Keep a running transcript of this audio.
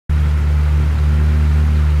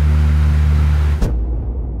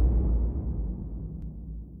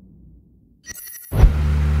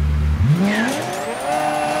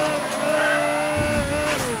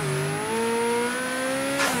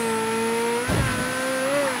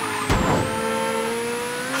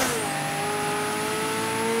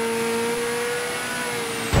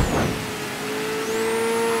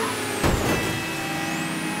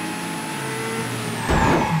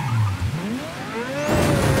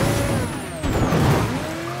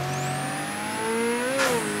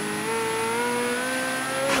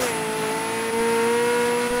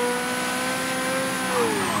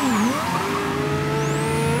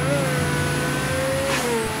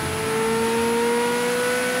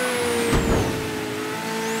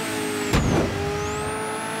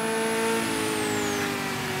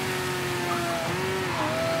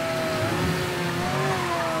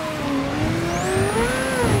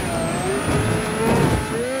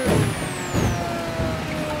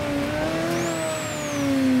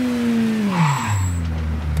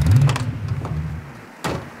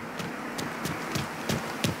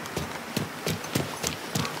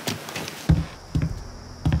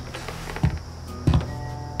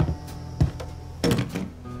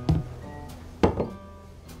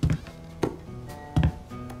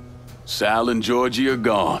Sal and Georgie are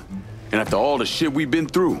gone. And after all the shit we've been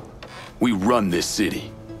through, we run this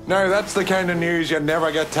city. Now that's the kind of news you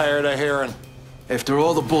never get tired of hearing. After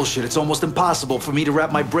all the bullshit, it's almost impossible for me to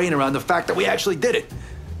wrap my brain around the fact that we actually did it.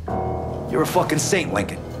 You're a fucking saint,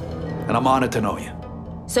 Lincoln. And I'm honored to know you.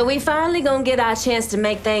 So we finally gonna get our chance to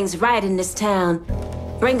make things right in this town.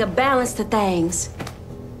 Bring a balance to things.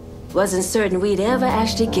 Wasn't certain we'd ever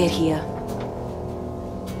actually get here.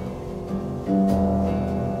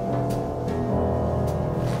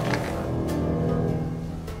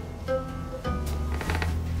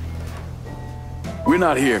 We're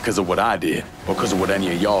not here because of what I did, or because of what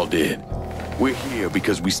any of y'all did. We're here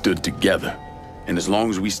because we stood together. And as long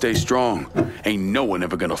as we stay strong, ain't no one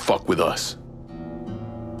ever gonna fuck with us.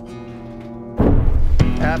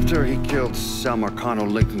 After he killed Selma, Colonel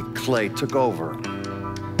Lincoln Clay took over.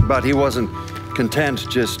 But he wasn't content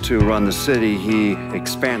just to run the city. He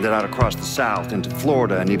expanded out across the South into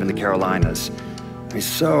Florida and even the Carolinas. There's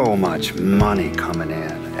so much money coming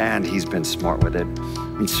in, and he's been smart with it.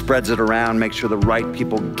 He spreads it around, makes sure the right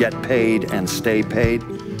people get paid and stay paid.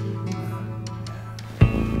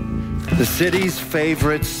 The city's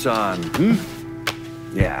favorite son,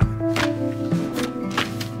 Yeah.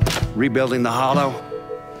 Rebuilding the Hollow,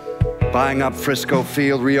 buying up Frisco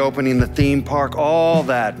Field, reopening the theme park, all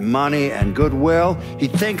that money and goodwill. He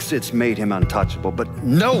thinks it's made him untouchable, but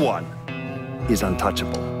no one is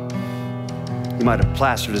untouchable. He might have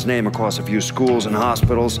plastered his name across a few schools and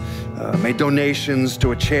hospitals, made donations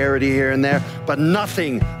to a charity here and there, but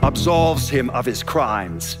nothing absolves him of his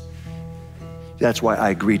crimes. That's why I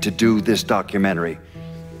agreed to do this documentary.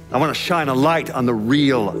 I want to shine a light on the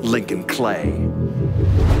real Lincoln Clay.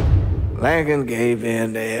 Lincoln gave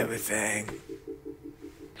in to everything.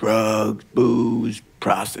 Drugs, booze,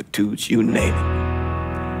 prostitutes, you name it.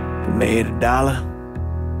 If he made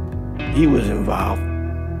 $1, he was involved.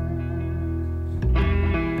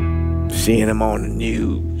 Seeing him on the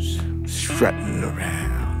news, strutting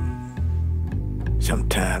around.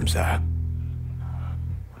 Sometimes I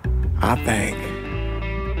think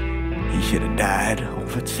he should have died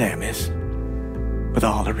over at Sammy's with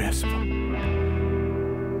all the rest of them.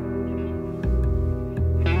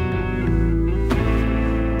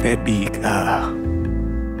 There'd be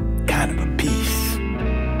kind of a peace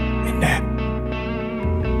in that.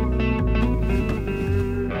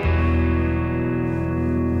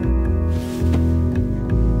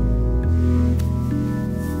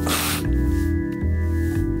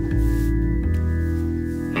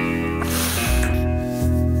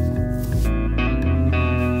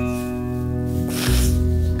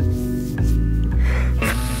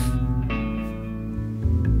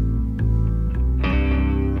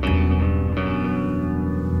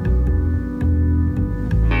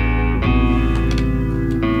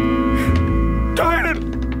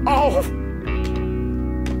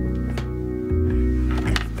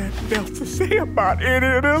 Else to say about any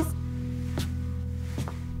of this?